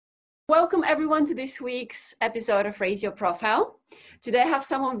Welcome everyone to this week's episode of Raise Your Profile. Today I have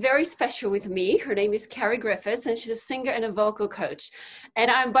someone very special with me. Her name is Carrie Griffiths and she's a singer and a vocal coach.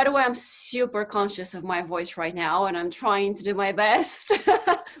 And by the way, I'm super conscious of my voice right now and I'm trying to do my best,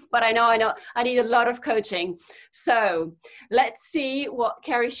 but I know I need a lot of coaching. So let's see what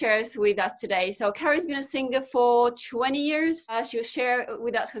Carrie shares with us today. So Carrie's been a singer for 20 years. She'll share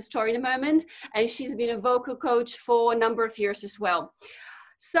with us her story in a moment. And she's been a vocal coach for a number of years as well.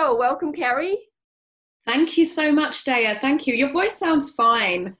 So welcome, Carrie. Thank you so much, Daya. Thank you. Your voice sounds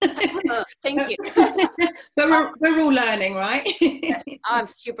fine. Thank you. But we're all learning, right? Yes, I'm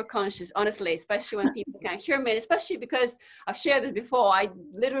super conscious, honestly, especially when people can't hear me, and especially because I've shared this before. I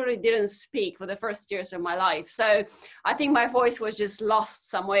literally didn't speak for the first years of my life. So I think my voice was just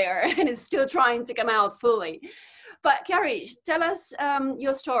lost somewhere and it's still trying to come out fully. But Carrie, tell us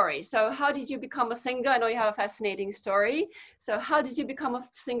your story. So how did you become a singer? I know you have a fascinating story. So how did you become a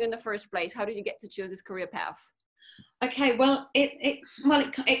singer in the first place? How did you get to choose this career path? Okay, well,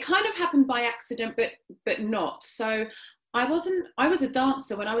 it kind of happened by accident, but not. So I was a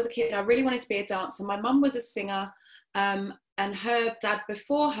dancer when I was a kid. I really wanted to be a dancer. My mum was a singer, and her dad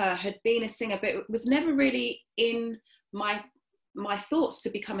before her had been a singer, but it was never really in my thoughts to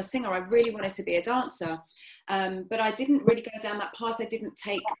become a singer. I really wanted to be a dancer, but I didn't really go down that path. I didn't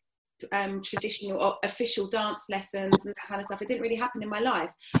take traditional or official dance lessons and that kind of stuff. It didn't really happen in my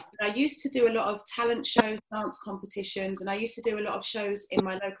life. But I used to do a lot of talent shows, dance competitions, and I used to do a lot of shows in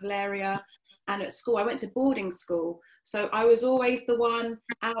my local area and at school. I went to boarding school, so I was always the one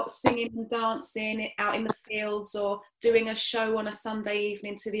out singing and dancing out in the fields or doing a show on a Sunday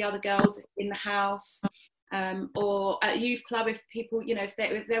evening to the other girls in the house. Or at youth club, if people,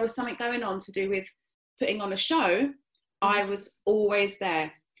 if there was something going on to do with putting on a show, I was always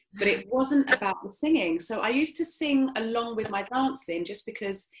there. But it wasn't about the singing. So I used to sing along with my dancing just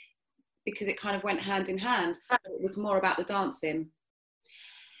because it kind of went hand in hand. It was more about the dancing.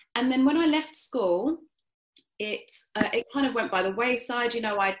 And then when I left school, it kind of went by the wayside.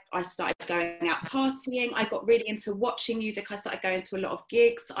 I started going out partying. I got really into watching music. I started going to a lot of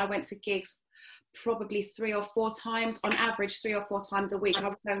gigs. I went to gigs probably 3 or 4 times, on average 3 or 4 times a week. I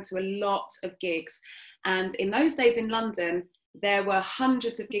was going to a lot of gigs, and in those days in London there were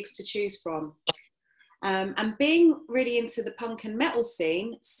hundreds of gigs to choose from, and being really into the punk and metal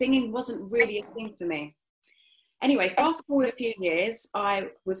scene, singing wasn't really a thing for me. Anyway, fast forward a few years, I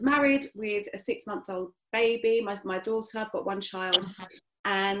was married with a 6-month-old baby, my daughter. I've got 1 child.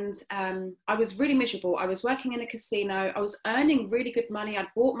 And I was really miserable. I was working in a casino. I was earning really good money. I'd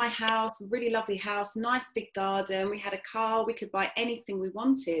bought my house, a really lovely house, nice big garden. We had a car. We could buy anything we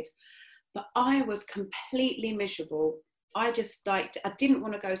wanted. But I was completely miserable. I didn't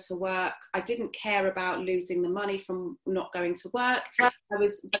want to go to work. I didn't care about losing the money from not going to work. I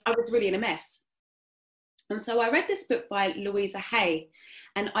was really in a mess. And so I read this book by Louisa Hay,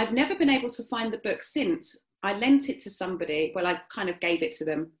 and I've never been able to find the book since. I lent it to somebody. Well, I kind of gave it to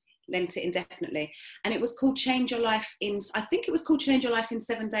them, lent it indefinitely. And it was called Change Your Life I think it was called Change Your Life in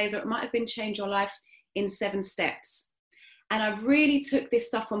 7 Days, or it might have been Change Your Life in 7 Steps. And I really took this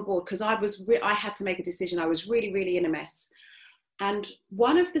stuff on board because I had to make a decision. I was really, really in a mess. And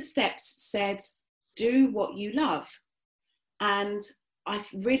one of the steps said, do what you love. And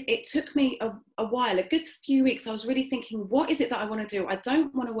it took me a while, a good few weeks. I was really thinking, what is it that I want to do? I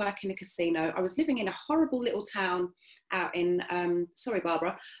don't want to work in a casino. I was living in a horrible little town out in, sorry,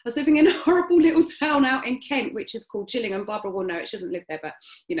 Barbara. I was living in a horrible little town out in Kent, which is called Gillingham. Barbara will know it. She doesn't live there, but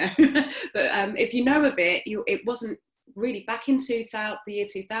but if you know of it, it wasn't really back in the year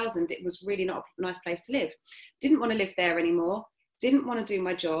 2000. It was really not a nice place to live. Didn't want to live there anymore. Didn't want to do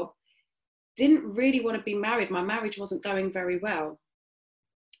my job. Didn't really want to be married. My marriage wasn't going very well.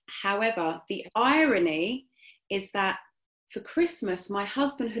 However, the irony is that for Christmas, my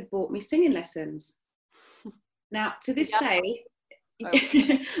husband had bought me singing lessons. Now, to this day,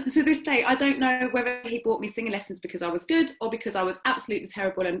 I don't know whether he bought me singing lessons because I was good or because I was absolutely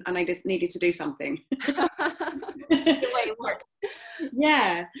terrible and I just needed to do something.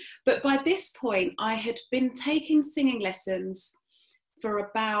 Yeah, but by this point, I had been taking singing lessons for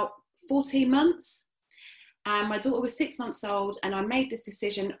about 14 months. And my daughter was 6 months old, and I made this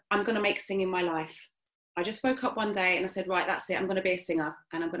decision: I'm going to make singing my life. I just woke up one day and I said, right, that's it. I'm going to be a singer,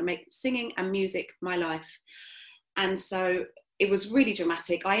 and I'm going to make singing and music my life. And so it was really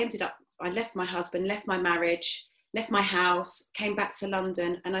dramatic. I left my husband, left my marriage, left my house, came back to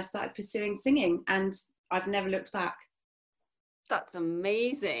London, and I started pursuing singing, and I've never looked back. That's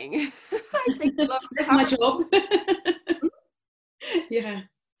amazing. I take a lot of my job. Yeah.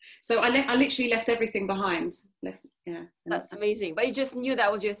 So I literally left everything behind. Yeah. That's amazing. But you just knew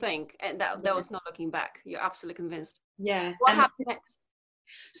that was your thing, and that was not looking back. You're absolutely convinced. Yeah. What happened next?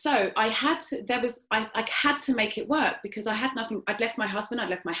 So I had to make it work, because I had nothing. I'd left my husband, I'd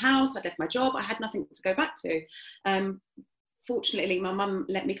left my house, I'd left my job. I had nothing to go back to. Fortunately, my mum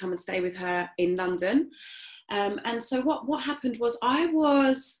let me come and stay with her in London. And so what happened was, I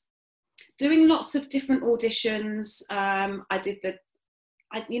was doing lots of different auditions. I did the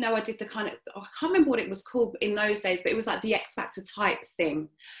kind of, I can't remember what it was called in those days, but it was like the X Factor type thing.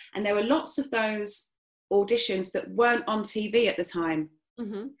 And there were lots of those auditions that weren't on TV at the time.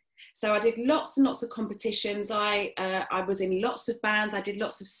 Mm-hmm. So I did lots and lots of competitions. I was in lots of bands. I did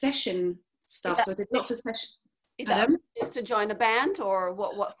lots of session stuff. So I did lots of sessions. Is that just to join a band, or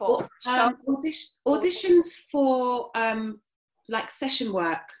what for? Auditions for like session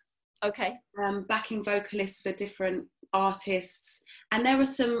work. Okay. Backing vocalists for different artists, and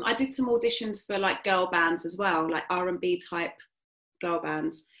I did some auditions for like girl bands as well, like R&B type girl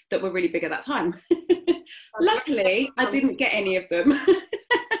bands that were really big at that time. Luckily, I didn't get any of them.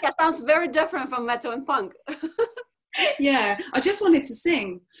 Yeah, sounds very different from metal and punk. Yeah, I just wanted to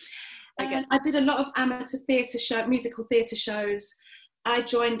sing. I did a lot of amateur musical theatre shows. I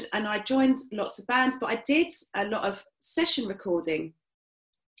joined lots of bands, but I did a lot of session recording.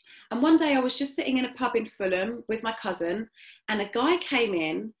 And one day I was just sitting in a pub in Fulham with my cousin, and a guy came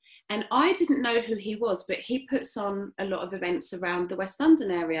in, and I didn't know who he was, but he puts on a lot of events around the West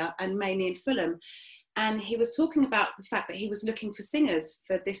London area and mainly in Fulham. And he was talking about the fact that he was looking for singers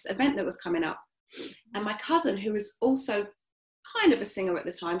for this event that was coming up. And my cousin, who was also kind of a singer at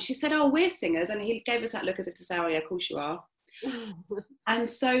the time, she said, "Oh, we're singers." And he gave us that look as if to say, "Oh yeah, of course you are." And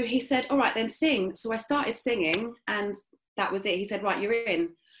so he said, "All right, then sing." So I started singing, and that was it. He said, "Right, you're in."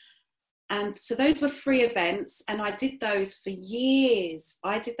 And so those were free events, and I did those for years.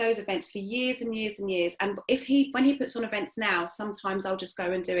 I did those events for years and years and years. And when he puts on events now, sometimes I'll just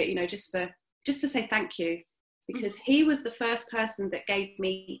go and do it, just to say thank you, because he was the first person that gave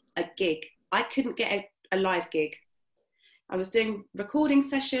me a gig. I couldn't get a live gig. I was doing recording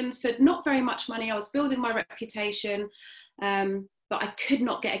sessions for not very much money. I was building my reputation, but I could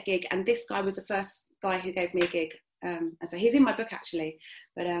not get a gig. And this guy was the first guy who gave me a gig. And so he's in my book actually,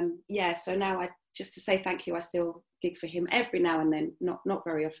 but so now just to say thank you, I still gig for him every now and then, not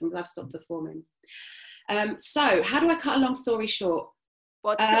very often, because I've stopped performing. So how do I cut a long story short?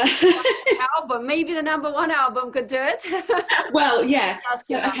 Album, maybe the #1 album could do it. Well, yeah.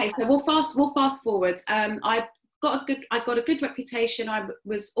 So we'll fast forward. I got a good reputation. I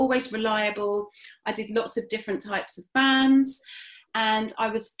was always reliable. I did lots of different types of bands, and I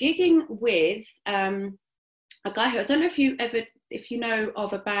was gigging with a guy who, I don't know if you know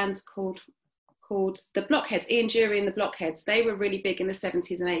of a band called the Blockheads, Ian Dury and the Blockheads. They were really big in the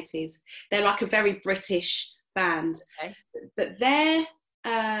 70s and 80s. They're like a very British band. Okay. But their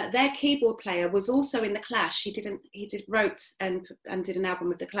keyboard player was also in the Clash. He wrote and did an album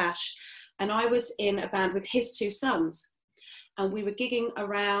with the Clash. And I was in a band with his two sons. And we were gigging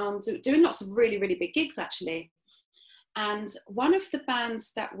around, doing lots of really, really big gigs actually. And one of the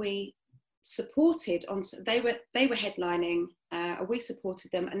bands that we supported they were headlining, we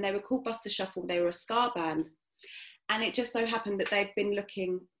supported them, and they were called Buster Shuffle. They were a ska band, and it just so happened that they'd been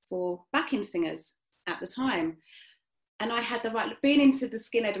looking for backing singers at the time, and I had the right, being into the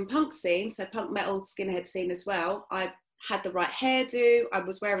skinhead and punk scene, so punk metal skinhead scene as well, I had the right hairdo, I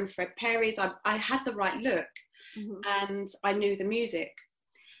was wearing Fred Perry's, I had the right look, and I knew the music.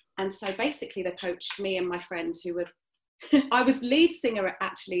 And so basically they poached me and my friends, who were I was lead singer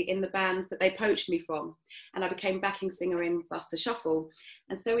actually in the band that they poached me from, and I became backing singer in Buster Shuffle.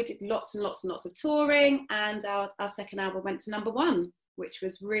 And so we did lots and lots and lots of touring, and our second album went to #1, which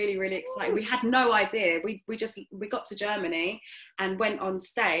was really, really exciting. We had no idea. We got to Germany and went on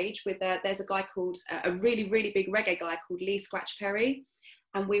stage with there's a guy called a really, really big reggae guy called Lee Scratch Perry,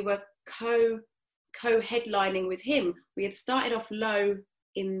 and we were co-headlining with him. We had started off low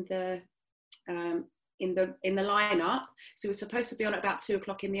in the lineup, so we were supposed to be on at about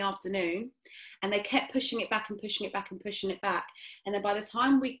 2:00 in the afternoon, and they kept pushing it back and pushing it back and pushing it back. And then by the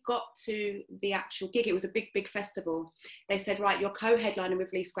time we got to the actual gig, it was a big festival. They said, "Right, you're co-headlining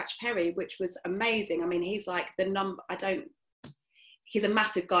with Lee Scratch Perry," which was amazing. I mean, he's like he's a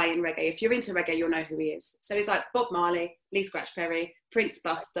massive guy in reggae. If you're into reggae, you'll know who he is. So he's like Bob Marley, Lee Scratch Perry, Prince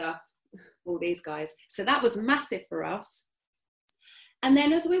Buster, all these guys. So that was massive for us. And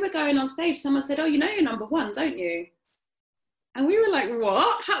then as we were going on stage, someone said, "Oh, you know you're #1, don't you?" And we were like,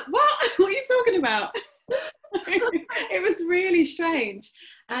 "What? What? What are you talking about?" It was really strange.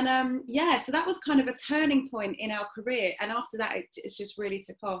 And yeah, so that was kind of a turning point in our career. And after that, it's just really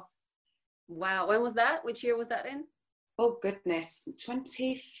took off. Wow. When was that? Which year was that in? Oh, goodness.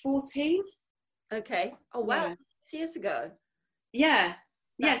 2014? Okay. Oh, wow. Yeah. 6 years ago. Yeah.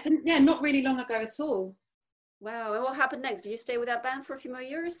 Yes. And yeah, not really long ago at all. Wow. And what happened next? Did you stay with that band for a few more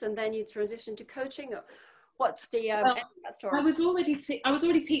years and then you transitioned to coaching? Or what's the end Well, of that story? I was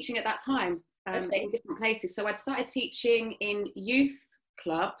already teaching at that time Okay. in different places. So I'd started teaching in youth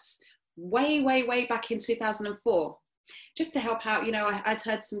clubs way back in 2004, just to help out. You know, I'd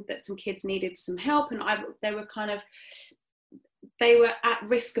heard that some kids needed some help, and they were at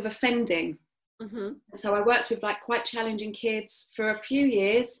risk of offending. Mm-hmm. So I worked with like quite challenging kids for a few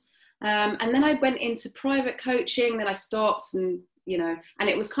years, and then I went into private coaching. Then I stopped, and you know, and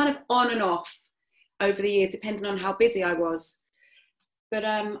it was kind of on and off over the years, depending on how busy I was. But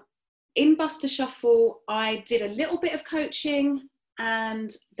in Buster Shuffle, I did a little bit of coaching, and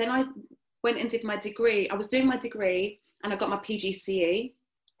then I went and did my degree. I was doing my degree, and I got my PGCE,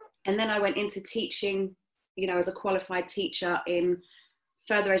 and then I went into teaching, you know, as a qualified teacher in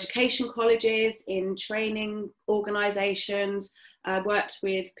further education colleges, in training organisations. I worked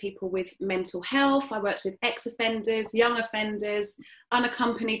with people with mental health. I worked with ex-offenders, young offenders,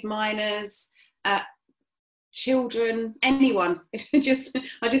 unaccompanied minors, children, anyone. I just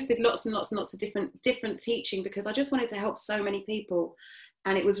did lots and lots of different teaching, because I just wanted to help so many people,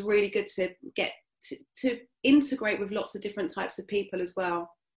 and it was really good to get to integrate with lots of different types of people as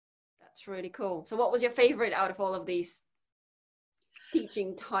well. That's really cool. So what was your favorite out of all of these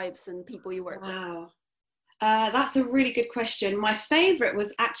teaching types and people you work with? Wow. That's a really good question. My favourite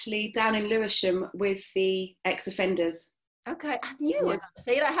was actually down in Lewisham with the ex-offenders. Okay, I knew you were going to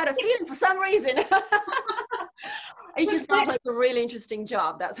say it. I had a feeling for some reason. It just sounds like a really interesting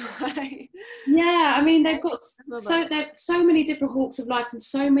job. That's why. Yeah, I mean, they've got so many different walks of life and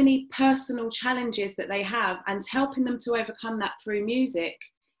so many personal challenges that they have, and helping them to overcome that through music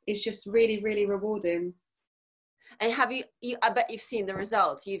is just really, really rewarding. And have you, I bet you've seen the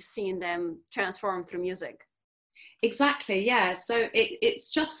results. You've seen them transform through music. Exactly, yeah. So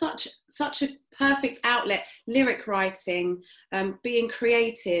it's just such a perfect outlet. Lyric writing, being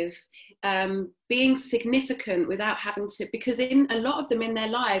creative, being significant without having to, because in a lot of them in their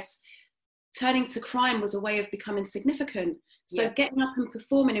lives, turning to crime was a way of becoming significant. So getting up and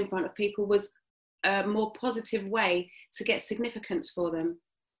performing in front of people was a more positive way to get significance for them.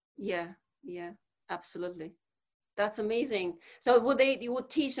 Yeah, absolutely. That's amazing. So you would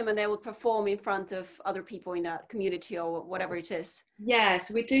teach them and they would perform in front of other people in that community or whatever it is? Yeah,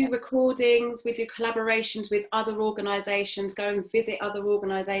 so we do recordings, we do collaborations with other organisations, go and visit other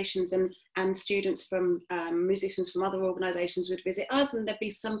organisations, and students from musicians from other organisations would visit us, and there'd be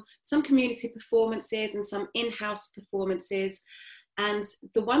some community performances and some in-house performances. And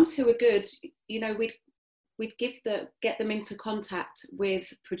the ones who are good, you know, we'd get them into contact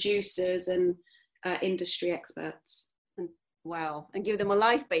with producers and industry experts. Wow. And give them a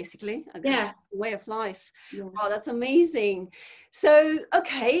life, basically. A way of life. Yeah. Oh, that's amazing. So,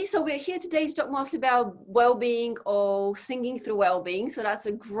 okay. So we're here today to talk mostly about well-being or singing through well-being. So that's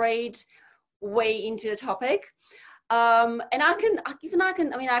a great way into the topic. And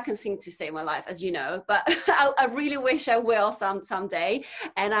I can sing to save my life, as you know, but I really wish I will someday.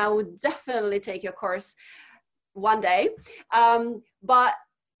 And I would definitely take your course one day. But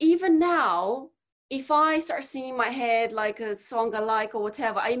even now, if I start singing in my head like a song I like or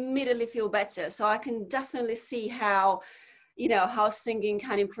whatever, I immediately feel better. So I can definitely see how, you know, how singing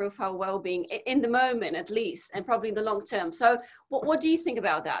can improve our well-being in the moment, at least, and probably in the long term. So what do you think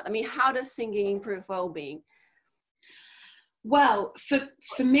about that? I mean, how does singing improve well-being? Well,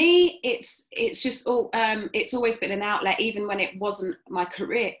 for me, it's just it's always been an outlet, even when it wasn't my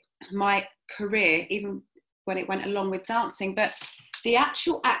career, even when it went along with dancing. But the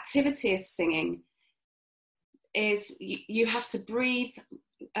actual activity of singing is you have to breathe,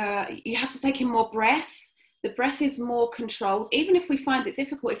 you have to take in more breath. The breath is more controlled. Even if we find it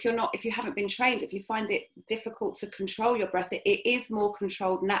difficult, if you haven't been trained, if you find it difficult to control your breath, it is more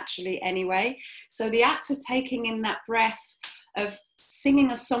controlled naturally anyway. So the act of taking in that breath, of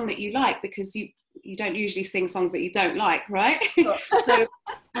singing a song that you like, because you don't usually sing songs that you don't like, right? So,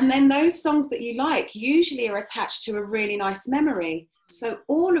 and then those songs that you like usually are attached to a really nice memory. So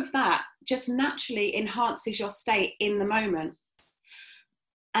all of that just naturally enhances your state in the moment.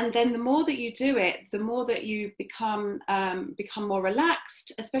 And then the more that you do it, the more that you become more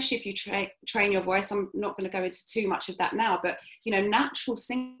relaxed, especially if you train your voice. I'm not going to go into too much of that now, but you know, natural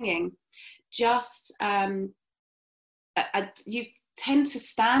singing just you tend to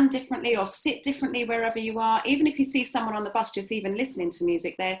stand differently or sit differently wherever you are. Even if you see someone on the bus just even listening to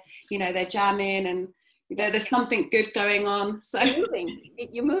music, they're jamming, and there's something good going on. So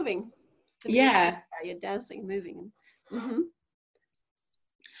you're moving. Yeah, you're dancing, moving.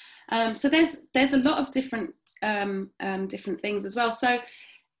 So there's a lot of different different things as well. So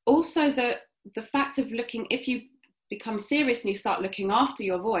also the fact of looking, if you become serious and you start looking after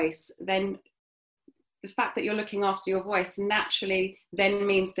your voice, then the fact that you're looking after your voice naturally then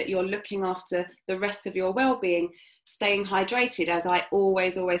means that you're looking after the rest of your well-being, staying hydrated, as I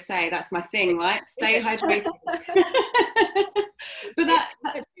always say. That's my thing, right? Stay hydrated. But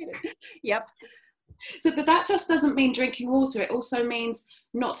yep. So, but that just doesn't mean drinking water. It also means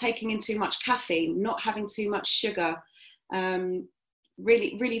not taking in too much caffeine, not having too much sugar,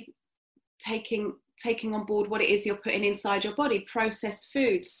 really taking on board what it is you're putting inside your body, processed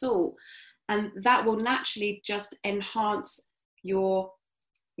food, salt, and that will naturally just enhance your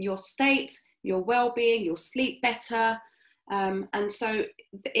state, your well-being, you'll sleep better, and so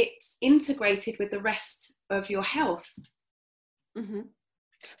it's integrated with the rest of your health.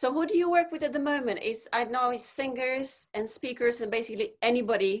 So who do you work with at the moment? I know it's singers and speakers and basically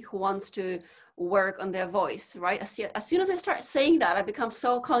anybody who wants to work on their voice, right? As soon as I start saying that, I become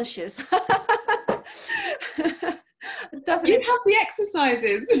so conscious. Definitely. You have the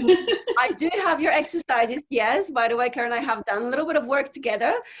exercises. I do have your exercises, yes. By the way, Karen and I have done a little bit of work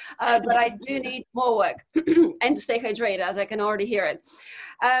together, but I do need more work and to stay hydrated, as I can already hear it.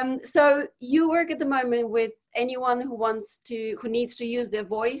 So you work at the moment with anyone who needs to use their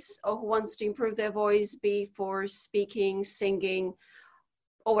voice or who wants to improve their voice, be for speaking, singing,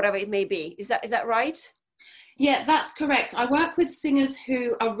 or whatever it may be. Is that right? Yeah, that's correct. I work with singers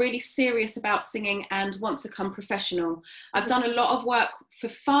who are really serious about singing and want to become professional. I've done a lot of work for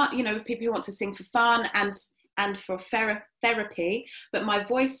fun, with people who want to sing for fun and for therapy. But my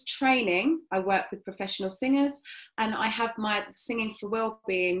voice training, I work with professional singers, and I have my Singing for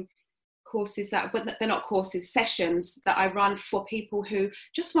Wellbeing courses they're not courses, sessions that I run for people who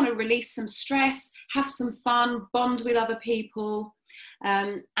just want to release some stress, have some fun, bond with other people,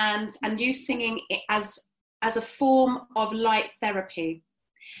 and use singing as a form of light therapy.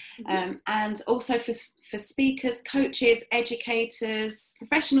 And also for speakers, coaches, educators,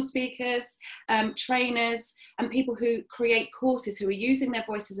 professional speakers, trainers, and people who create courses who are using their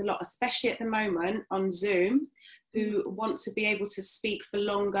voices a lot, especially at the moment on Zoom, who want to be able to speak for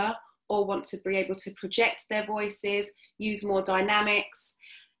longer or want to be able to project their voices, use more dynamics,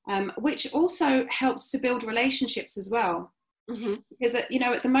 which also helps to build relationships as well. Because at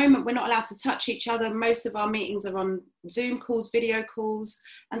the moment we're not allowed to touch each other. Most of our meetings are on Zoom calls, video calls,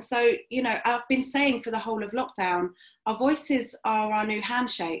 and so I've been saying for the whole of lockdown, our voices are our new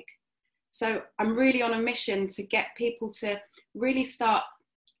handshake. So I'm really on a mission to get people to really start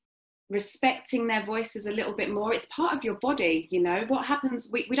respecting their voices a little bit more. It's part of your body. What happens,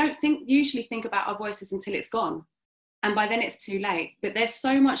 we don't usually think about our voices until it's gone. And by then it's too late. But there's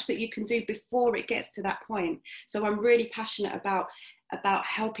so much that you can do before it gets to that point. So I'm really passionate about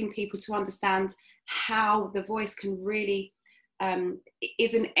helping people to understand how the voice can really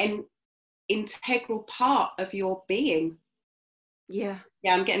is an integral part of your being. Yeah,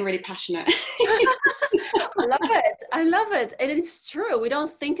 I'm getting really passionate. I love it. And it's true. We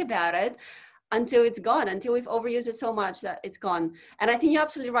don't think about it until it's gone, until we've overused it so much that it's gone. And I think you're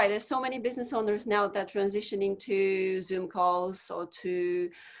absolutely right. There's so many business owners now that are transitioning to Zoom calls or to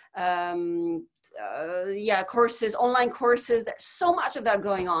courses, online courses. There's so much of that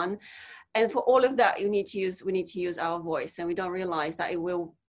going on. And for all of that, we need to use our voice, and we don't realize that it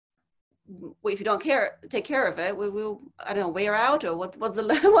will, if you don't take care of it, we will, I don't know, wear out, or what's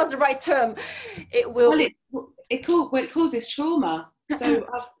the right term? It will. Well, it causes trauma. So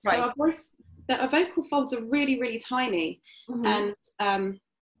our voice, our vocal folds are really, really tiny, and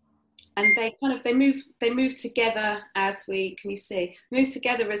they move together as we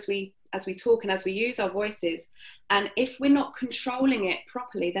talk and as we use our voices. And if we're not controlling it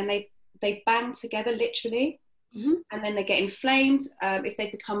properly, then they bang together literally, and then they get inflamed. If they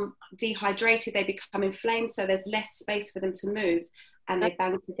become dehydrated, they become inflamed. So there's less space for them to move, and they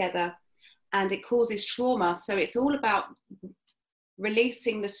bang together, and it causes trauma. So it's all about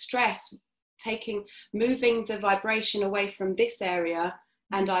releasing the stress, moving the vibration away from this area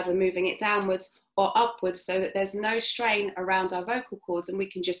and either moving it downwards or upwards, so that there's no strain around our vocal cords, and we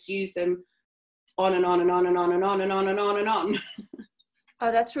can just use them on and on and on and on and on and on and on and on.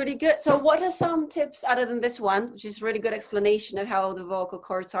 Oh, that's really good. So what are some tips, other than this one, which is really good explanation of how the vocal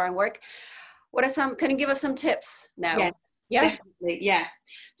cords are and work? Can you give us some tips now? Yes, definitely. Yeah.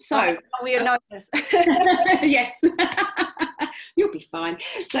 So we notice. yes. You'll be fine.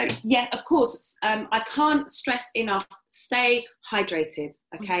 So yeah, of course, I can't stress enough, stay hydrated,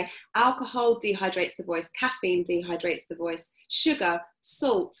 okay? Alcohol dehydrates the voice, caffeine dehydrates the voice, sugar,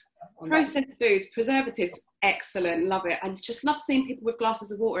 salt, processed foods, preservatives, excellent, love it. I just love seeing people with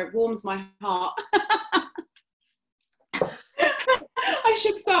glasses of water, it warms my heart. I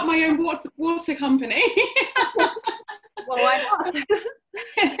should start my own water company. Well, why not?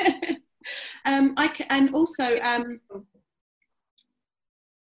 And also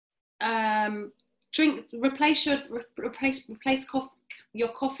replace your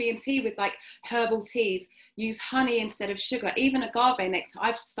coffee and tea with like herbal teas. Use honey instead of sugar. Even agave nectar.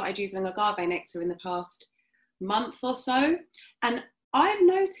 I've started using agave nectar in the past month or so, and I've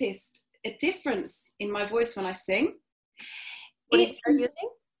noticed a difference in my voice when I sing. What are you using?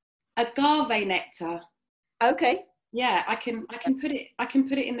 Agave nectar. Okay. Yeah, I can put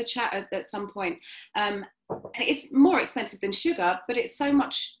it in the chat at some point. And it's more expensive than sugar, but it's so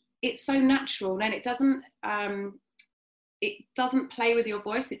natural, and it doesn't play with your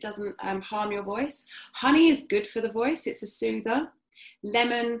voice. It doesn't harm your voice. Honey is good for the voice. It's a soother.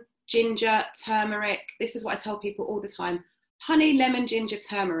 Lemon, ginger, turmeric. This is what I tell people all the time. Honey, lemon, ginger,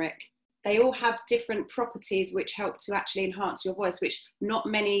 turmeric. They all have different properties which help to actually enhance your voice, which not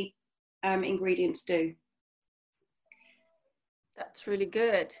many ingredients do. That's really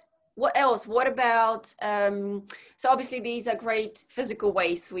good. What else? What about, so obviously these are great physical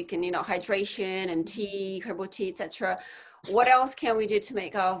ways we can, hydration and tea, herbal tea, etc. What else can we do to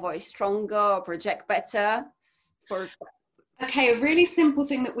make our voice stronger or project better? Okay, a really simple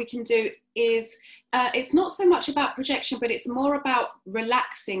thing that we can do is, it's not so much about projection, but it's more about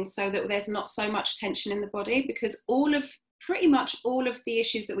relaxing so that there's not so much tension in the body, because pretty much all of the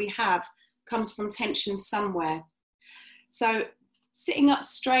issues that we have comes from tension somewhere. So sitting up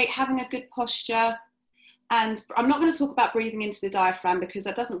straight, having a good posture, and I'm not going to talk about breathing into the diaphragm because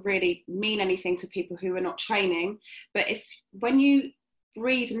that doesn't really mean anything to people who are not training. But when you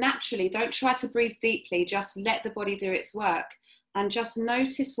breathe naturally, don't try to breathe deeply, just let the body do its work and just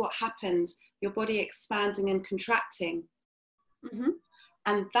notice what happens, your body expanding and contracting. Mm-hmm.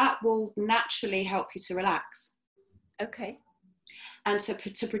 And that will naturally help you to relax. Okay. And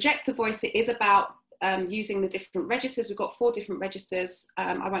to project the voice, it is about using the different registers. We've got 4 different registers.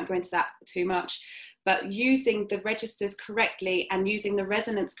 I won't go into that too much, but using the registers correctly and using the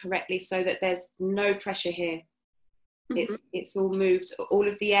resonance correctly so that there's no pressure here. Mm-hmm. It's all moved. All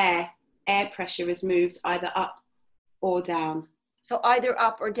of the air pressure is moved either up or down. So either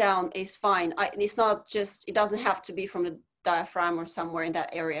up or down is fine. It's not just, it doesn't have to be from the diaphragm or somewhere in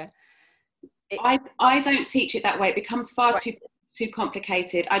that area. I don't teach it that way. It becomes far too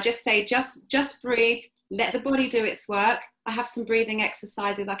complicated. I just say, just breathe, let the body do its work. I have some breathing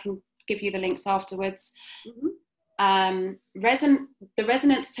exercises. I can give you the links afterwards. Mm-hmm. The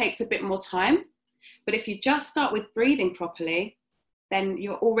resonance takes a bit more time, but if you just start with breathing properly, then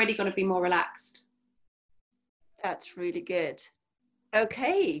you're already going to be more relaxed. That's really good.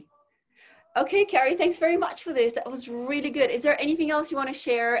 Okay, Carrie, thanks very much for this. That was really good. Is there anything else you want to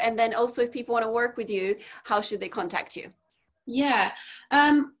share? And then also, if people want to work with you, how should they contact you? Yeah.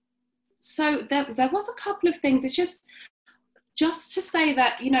 So there was a couple of things. It's just to say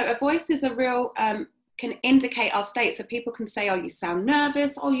that, a voice is a real, can indicate our state. So people can say, oh, you sound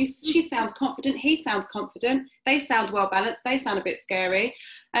nervous. Oh, she sounds confident. He sounds confident. They sound well balanced. They sound a bit scary.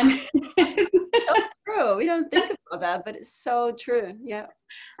 And so true. We don't think about that, but it's so true. Yeah.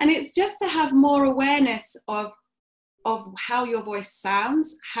 And it's just to have more awareness of how your voice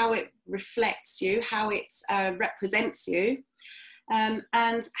sounds, how it reflects you, how it represents you, and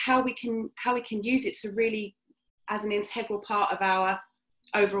how we can use it to really as an integral part of our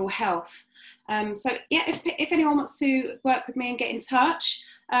overall health. So yeah, if anyone wants to work with me and get in touch,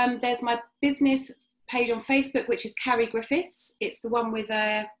 there's my business page on Facebook, which is Carrie Griffiths. It's the one with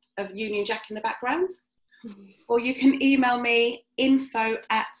a Union Jack in the background. Or you can email me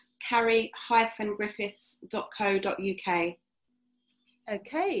info@carrie-griffiths.co.uk.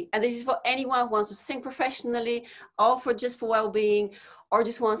 Okay, and this is for anyone who wants to sing professionally, or just for well-being, or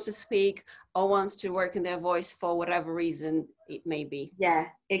just wants to speak, or wants to work in their voice for whatever reason it may be. Yeah,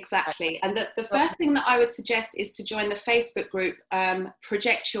 exactly. And the first thing that I would suggest is to join the Facebook group,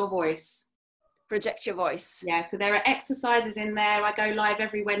 Project Your Voice. Project Your Voice. Yeah, so there are exercises in there. I go live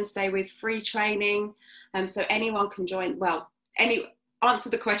every Wednesday with free training. So anyone can join, answer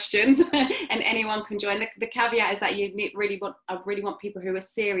the questions and anyone can join. The caveat is that I really want people who are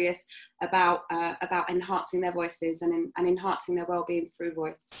serious about enhancing their voices and enhancing their well-being through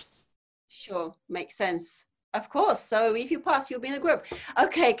voice. Sure, makes sense. Of course. So if you pass, you'll be in the group.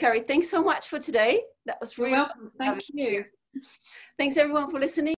 Okay, Carrie, thanks so much for today. That was really welcome. Thank you. Thanks everyone for listening.